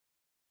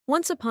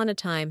Once upon a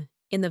time,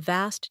 in the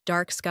vast,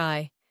 dark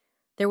sky,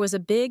 there was a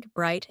big,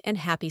 bright, and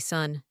happy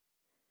sun.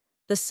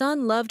 The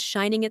sun loved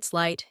shining its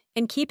light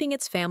and keeping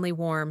its family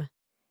warm.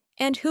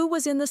 And who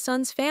was in the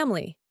sun's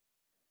family?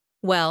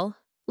 Well,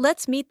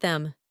 let's meet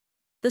them.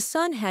 The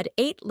sun had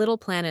 8 little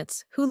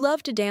planets who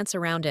loved to dance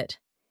around it.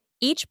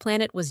 Each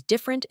planet was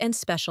different and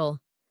special.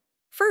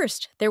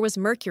 First, there was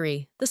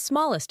Mercury, the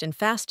smallest and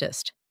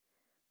fastest.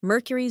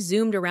 Mercury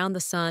zoomed around the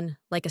sun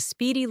like a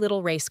speedy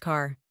little race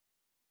car.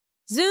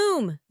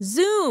 "Zoom!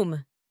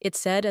 Zoom!" it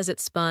said as it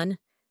spun.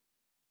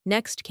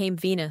 Next came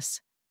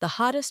Venus, the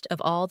hottest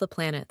of all the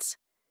planets.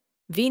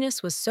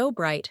 Venus was so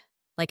bright,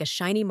 like a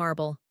shiny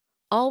marble,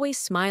 always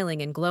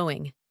smiling and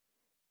glowing.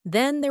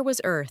 Then there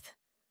was Earth.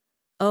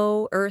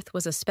 Oh, Earth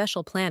was a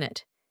special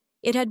planet.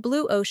 It had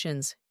blue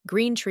oceans,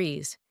 green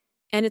trees,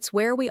 and it's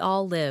where we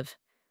all live.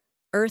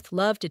 Earth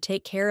loved to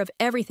take care of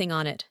everything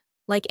on it,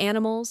 like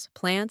animals,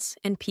 plants,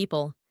 and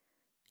people.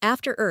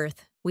 After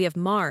Earth, we have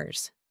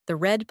Mars, the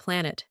red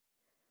planet.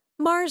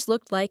 Mars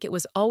looked like it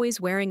was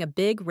always wearing a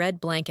big red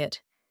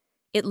blanket.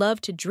 It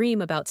loved to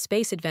dream about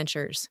space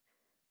adventures.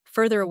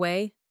 Further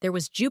away, there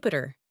was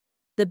Jupiter,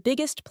 the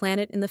biggest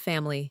planet in the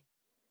family.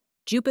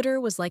 Jupiter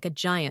was like a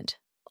giant,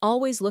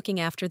 always looking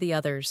after the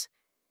others.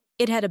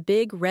 It had a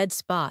big red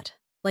spot,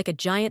 like a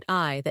giant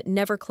eye that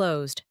never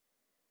closed.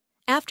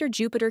 After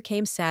Jupiter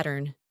came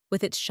Saturn,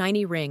 with its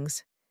shiny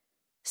rings.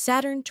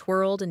 Saturn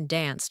twirled and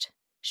danced,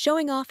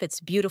 showing off its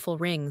beautiful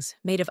rings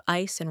made of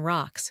ice and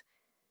rocks.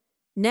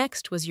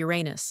 Next was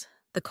Uranus,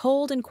 the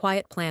cold and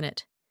quiet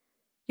planet.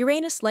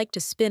 Uranus liked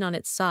to spin on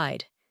its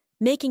side,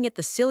 making it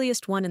the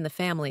silliest one in the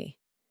family.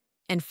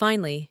 And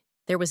finally,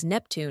 there was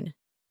Neptune,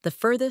 the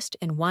furthest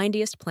and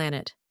windiest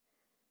planet.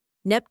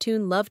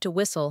 Neptune loved to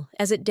whistle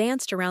as it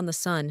danced around the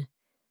sun,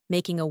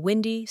 making a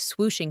windy,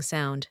 swooshing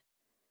sound.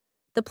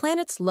 The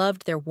planets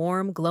loved their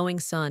warm, glowing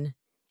sun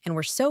and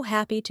were so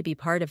happy to be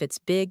part of its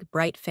big,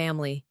 bright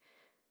family.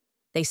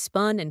 They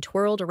spun and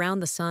twirled around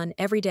the sun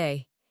every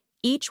day,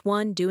 each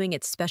one doing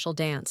its special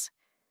dance.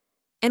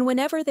 And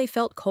whenever they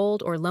felt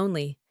cold or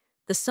lonely,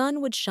 the sun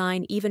would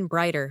shine even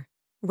brighter,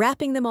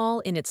 wrapping them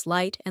all in its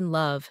light and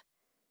love.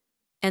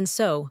 And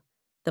so,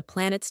 the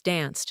planets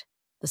danced,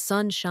 the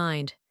sun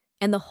shined,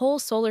 and the whole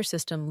solar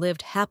system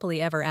lived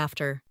happily ever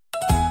after.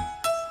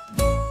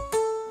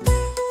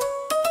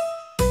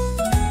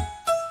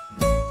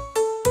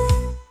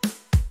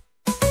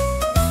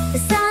 The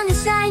sun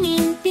is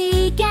shining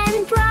big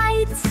and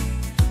bright.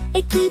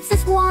 It keeps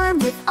us warm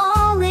with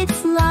all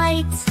its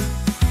light.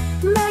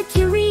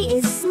 Mercury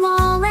is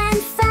small and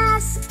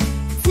fast,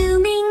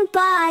 zooming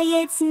by,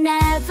 it's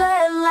never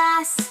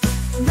lasts.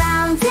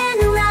 Round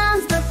and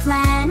around the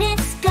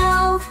planets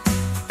go,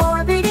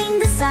 orbiting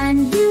the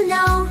sun, you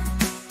know.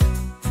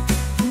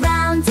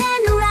 Round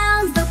and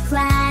around the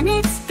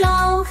planets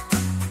go,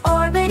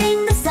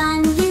 orbiting the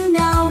sun, you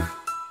know.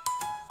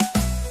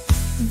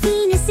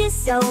 Venus is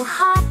so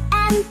hot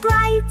and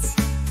bright,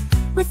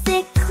 with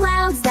thick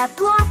clouds that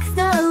block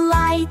the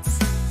light.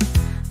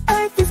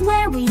 Earth is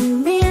where we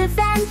live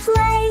and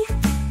play,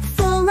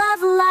 full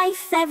of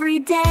life every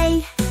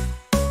day.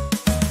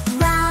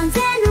 Round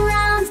and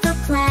around the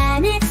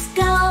planets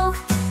go,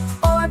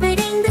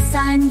 orbiting the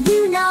sun,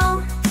 you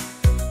know.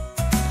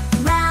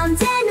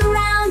 Round and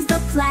around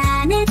the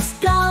planets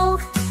go,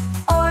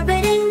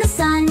 orbiting the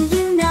sun,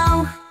 you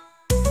know.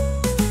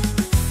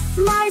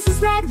 Mars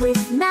is red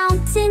with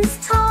mountains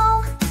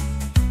tall.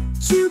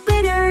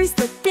 Jupiter's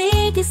the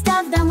biggest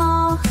of them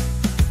all.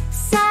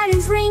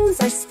 Saturn's rings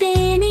are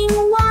spinning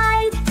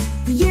wide.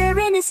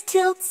 Uranus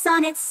tilts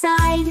on its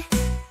side.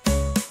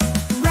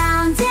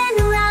 Round and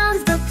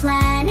around the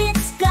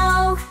planets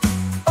go,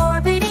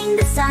 orbiting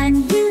the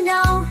sun, you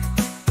know.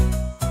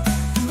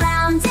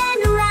 Round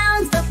and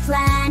around the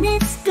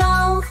planets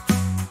go,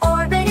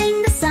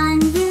 orbiting the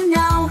sun, you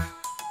know.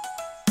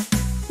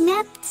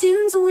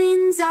 Neptune's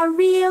winds are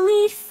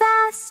really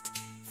fast.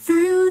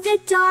 Through the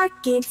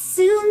dark it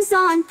zooms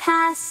on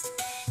past.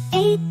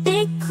 8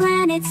 big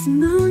planets,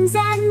 moons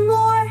and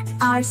more,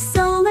 our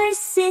solar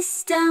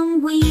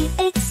system we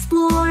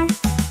explore.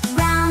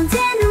 Round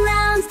and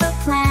around the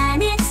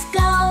planets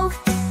go,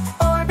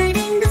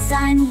 orbiting the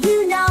sun,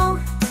 you know.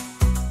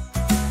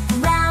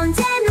 Round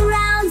and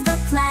around the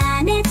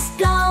planets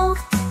go,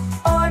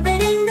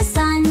 orbiting the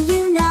sun,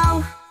 you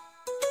know.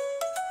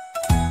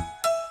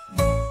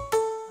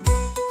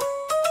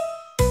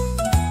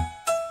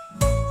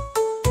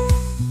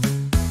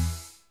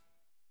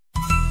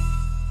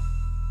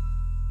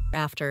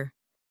 After.